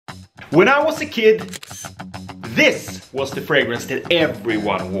When I was a kid, this was the fragrance that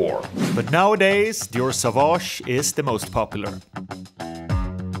everyone wore. But nowadays, Dior Sauvage is the most popular.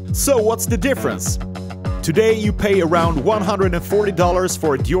 So what's the difference? Today you pay around $140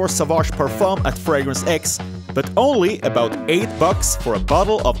 for a Dior Sauvage Parfum at Fragrance X, but only about $8 for a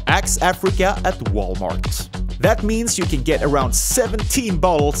bottle of Axe Afruca at Walmart. That means you can get around 17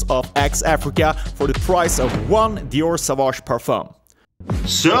 bottles of Axe Afruca for the price of one Dior Sauvage Parfum.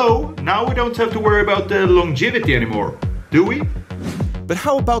 So, now we don't have to worry about the longevity anymore, do we? But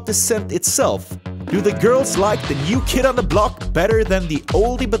how about the scent itself? Do the girls like the new kid on the block better than the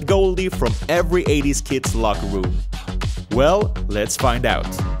oldie but goldie from every 80s kid's locker room? Well, let's find out.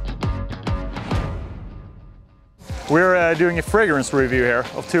 We're doing a fragrance review here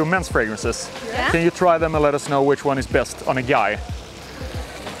of two men's fragrances. Yeah. Can you try them and let us know which one is best on a guy?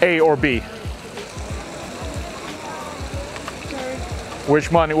 A or B?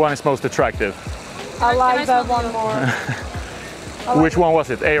 Which one is most attractive? I like that one more. Which one was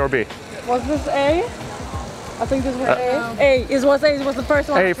it, A or B? Was this A? I think this was A. It was A. It was the first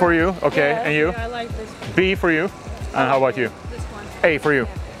one. A for you, okay, Yeah, and you? Yeah, I like this one. B for you, and how about you? This one. A for you.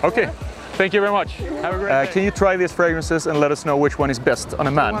 Okay, thank you very much. Have a great day. Can you try these fragrances and let us know which one is best on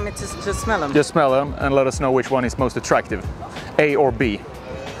a man? You want me to just smell them? Just smell them and let us know which one is most attractive. A or B?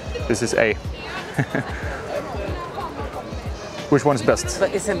 This is A. Which one is best?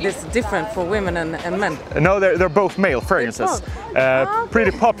 But isn't this different for women and men? No, they're both male fragrances. Okay.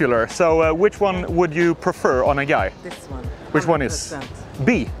 Pretty popular. So which one would you prefer on a guy? This one. Which one is? 100%.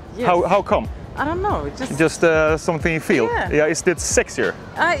 B? Yes. How come? I don't know. Just something you feel? Yeah. Is it sexier?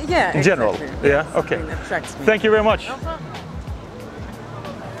 Yeah. In general? Exactly. Yeah, Yes, okay. I mean, it attracts me. Thank you very much.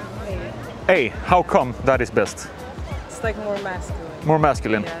 A. How come that is best? It's like more masculine. More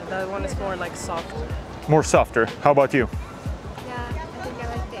masculine? Yeah, that one is more like softer. More softer? How about you? Yeah, I think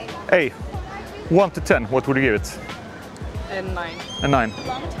I like the A. A. 1 to 10, what would you give it? And 9. A 9.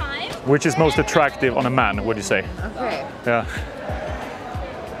 Long time. Which is most attractive on a man, would you say? Okay. Yeah.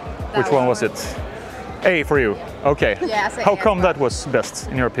 Which one was it? A for you. Okay. Yeah, so How A as come well. that was best,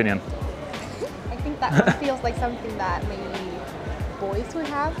 in your opinion? I think that one feels like something that maybe boys would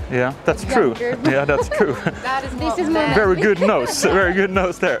have. Yeah, that's true. Younger. Yeah, that's true. That is this is more Very good nose. Very good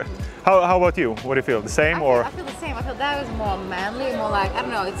nose there. How about you? What do you feel? The same or? I feel the same. I feel that is more manly, more like, I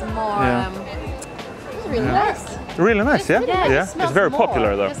don't know, it's more... Yeah. It's really nice. Really nice, yeah? Yeah, it just It's smells very more,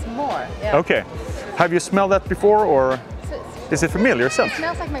 popular though. Just more, yeah. Okay. Have you smelled that before or is it familiar scent? It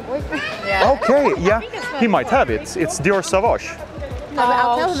smells like my boyfriend. Yeah. Okay, yeah. think I smelled He might before. have it. It's Dior Sauvage. No, but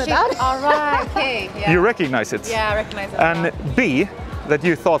I'll tell him about it. All right, okay. Yeah. You recognize it? Yeah, I recognize it. And B, that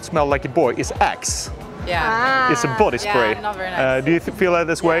you thought smelled like a boy, is Axe. Yeah. It's a body Yeah, spray. not very nice. Do you feel that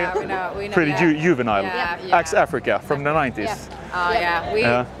this way? Yeah, we know, Pretty yeah. juvenile. Yeah, yeah. Axe Afruca from the 90s. Yeah. Oh yeah,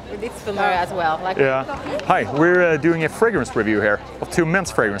 Yeah. it's familiar as well. Like, Yeah. Hi, we're doing a fragrance review here of two men's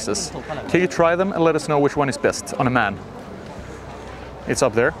fragrances. Can you try them and let us know which one is best on a man? It's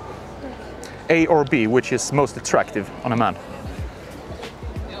up there. A or B, which is most attractive on a man?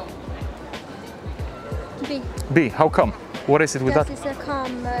 B. B, how come? What is it with Because that? it's a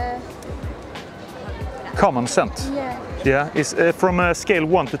calm. Common scent. Yeah. Yeah, is from a scale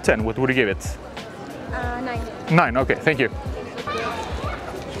 1 to 10, what would you give it? 9. 9, okay, thank you.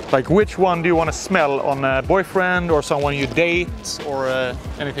 Like which one do you want to smell on a boyfriend or someone you date or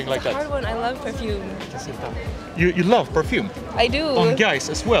anything like Hard that? one. I love perfume. You love perfume? I do. On guys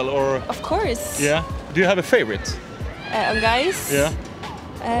as well, or? Of course. Yeah. Do you have a favorite? On guys. Yeah.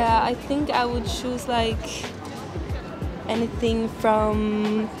 I think I would choose like anything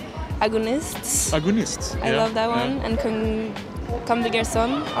from Agonists. Agonists. I love that one. And Comme des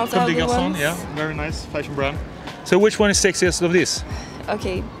Garçons also Comme have des good Garçons, ones. yeah, very nice fashion brand. So which one is sexiest of these?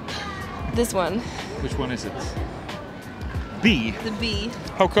 Okay, this one, Which one is it? B. the B.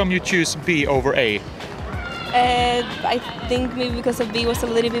 How come you choose B over A? I think maybe because of B was a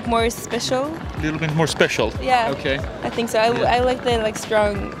little bit more special. A little bit more special. Yeah. Okay. I think so. Yeah. I like the like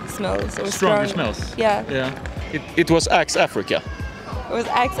strong smells. Or Stronger strong, smells. Yeah. Yeah. It was Axe Afruca. It was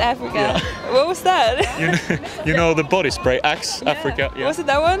Axe Afruca. Yeah. What was that? You know the body spray Axe Afruca. Yeah. Was it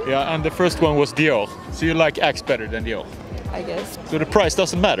that one? Yeah, and the first one was Dior. So you like Axe better than Dior. I guess. So the price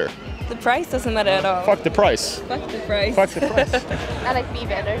doesn't matter. The price doesn't matter at all. Fuck the price. Fuck the price. Fuck the price. I like B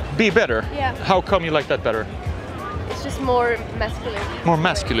better. Be better. Yeah. How come you like that better? It's just more masculine. More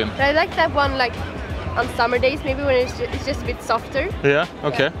masculine. But I like that one like on summer days, maybe when it's just a bit softer. Yeah.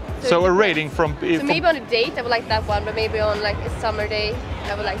 Okay. So So a it's rating from. So maybe on a date I would like that one, but maybe on like a summer day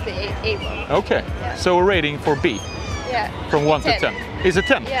I would like the A one. Okay. Yeah. So a rating for B Yeah. from 1 to 10. 10. Is it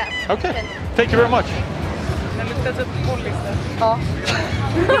 10? Yeah. Okay. 10. Thank you very much. Den luktar typ pollis. Ja.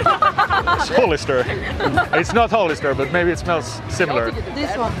 It's Hollister. It's not Hollister, but maybe it smells similar.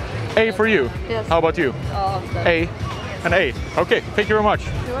 This one. A for you. Yes. How about you? A and A. Okay, thank you very much.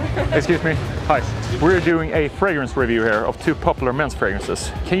 Excuse me. Hi. We're doing a fragrance review here of 2 popular men's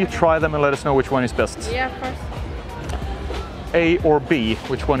fragrances. Can you try them and let us know which one is best? Yeah, of course. A or B,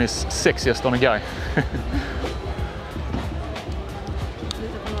 which one is sexiest on a guy?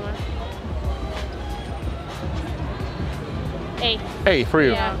 A. A for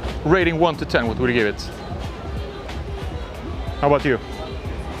you. Yeah. Rating 1 to 10, what would you give it? How about you?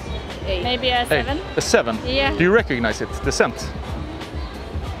 Maybe a 7. A 7? Yeah. Do you recognize it, the scent?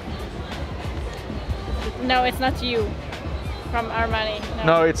 No, it's not you. From Armani.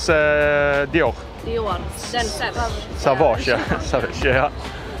 No, it's Dior. Dior. Then Sauvage. Sauvage, yeah. Sauvage, yeah.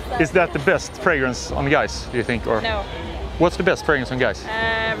 Is that the best fragrance on guys, do you think? Or No. what's the best fragrance on guys?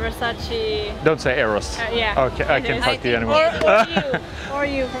 Versace. Don't say Eros. Yeah. Okay, I can't talk to you anymore. Or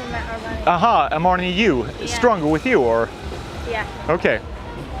you from Armani. Aha, Armani you. Stronger with you, or? Yeah. Okay.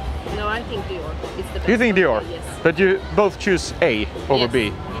 No, I think Dior. It's the best. You think Dior? Yes. But you both choose A over Yes.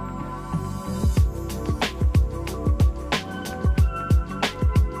 B.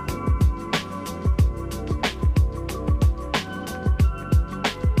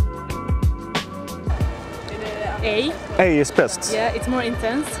 A. A is best. Yeah, it's more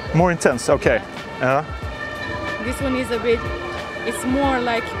intense. More intense, okay. This one is a bit, it's more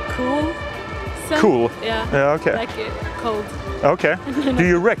like cool. scent. Cool. Yeah. Yeah, okay. Like cold. Okay. Do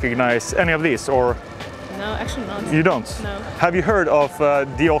you recognize any of these, or No, actually not. you don't? No. Have you heard of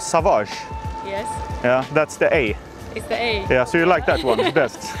Dior Sauvage? Yes. Yeah, that's the A. It's the A. Yeah, so you like that one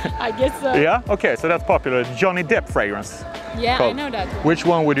best? I guess so. Yeah, okay, so that's popular. Johnny Depp fragrance. Yeah, I Cool. know that one. Which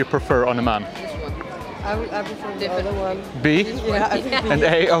one would you prefer on a man? I prefer the other one. B Yeah, I think and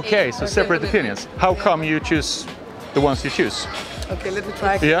A, okay, so separate opinions. How come you choose the ones you choose? Okay, let me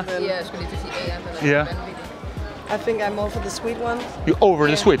try. Yeah? Then. Yeah, I think I'm more for the sweet one. you over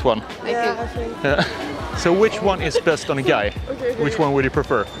the sweet one. Yeah, I think. Yeah. So which one is best on a guy? Which one would you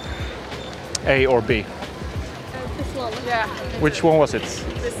prefer? A or B? This one. Yeah. Which one was it?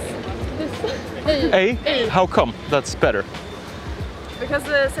 A? How come? That's better. Because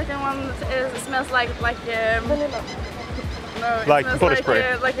the second one smells like no, it Like smells body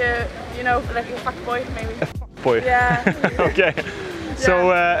spray. like a you know, like a fuck boy maybe. Boy. Yeah. Okay.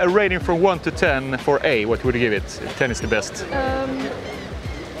 So a rating from 1 to 10 for A, what would you give it? 10 is the best.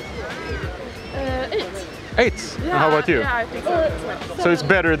 8. 8? And how about you? Yeah, I think so. So it's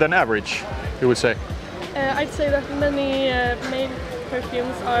better than average, you would say? I'd say that many male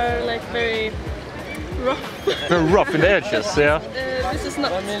perfumes are like very rough. Very rough in the edges, yeah? This is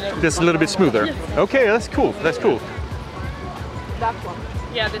not. Just a little bit smoother. Okay, that's cool, that's cool. That one.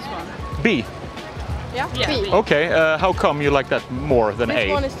 Yeah, this one. B. Yeah. B. Okay, how come you like that more than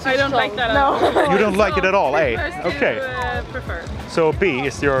A? I don't like that at all. You don't like it at all, A? Okay. Prefer. So B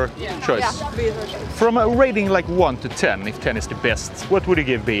is your choice. Yeah, B is our choice. From a rating like 1 to 10, if 10 is the best, what would you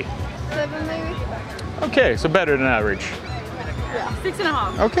give B? 7 maybe. Okay, so better than average. Yeah.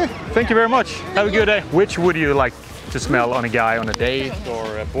 6.5. Okay, thank you very much. Have a good day. Which would you like to smell on a guy on a date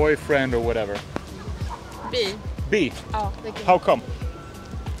or a boyfriend or whatever? B. B. Oh, thank you. How come?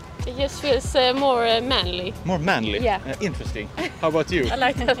 It just feels more manly. More manly? Yeah. Interesting. How about you? I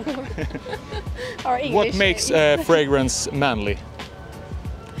like that more. Or English. What makes a fragrance manly?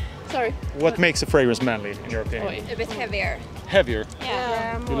 Sorry. What makes a fragrance manly, in your opinion? A bit heavier. Heavier?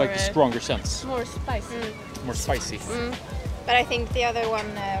 Yeah. You like the stronger scents? More spicy. More spicy? But I think the other one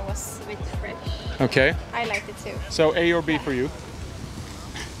was a bit fresh. Okay. I liked it too. So A or B for you?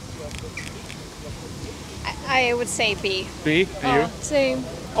 I would say B. B? And you? Same.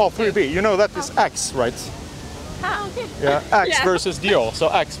 Oh, 3B. You know that is Axe, right? Ah, okay. Yeah, Axe Yeah. versus Dior. So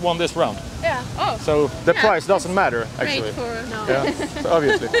Axe won this round. Yeah. Oh. So the price doesn't matter, actually. Great for no. Yeah, so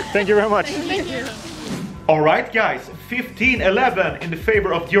obviously. Thank you very much. Thank you. Alright guys, 15-11 in the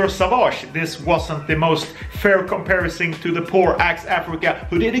favor of Dior Sauvage. This wasn't the most fair comparison to the poor Axe Afruca,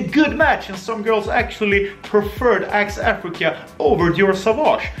 who did a good match, and some girls actually preferred Axe Afruca over Dior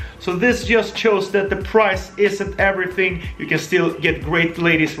Sauvage. So this just shows that the price isn't everything. You can still get great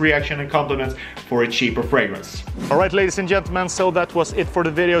ladies' reaction and compliments for a cheaper fragrance. Alright ladies and gentlemen, so that was it for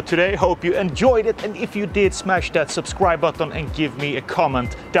the video today. Hope you enjoyed it, and if you did, smash that subscribe button and give me a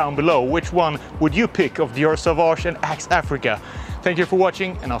comment down below. Which one would you pick of Dior Sauvage and Axe Afruca? Thank you for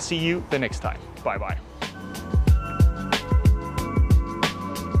watching, and I'll see you the next time. Bye bye.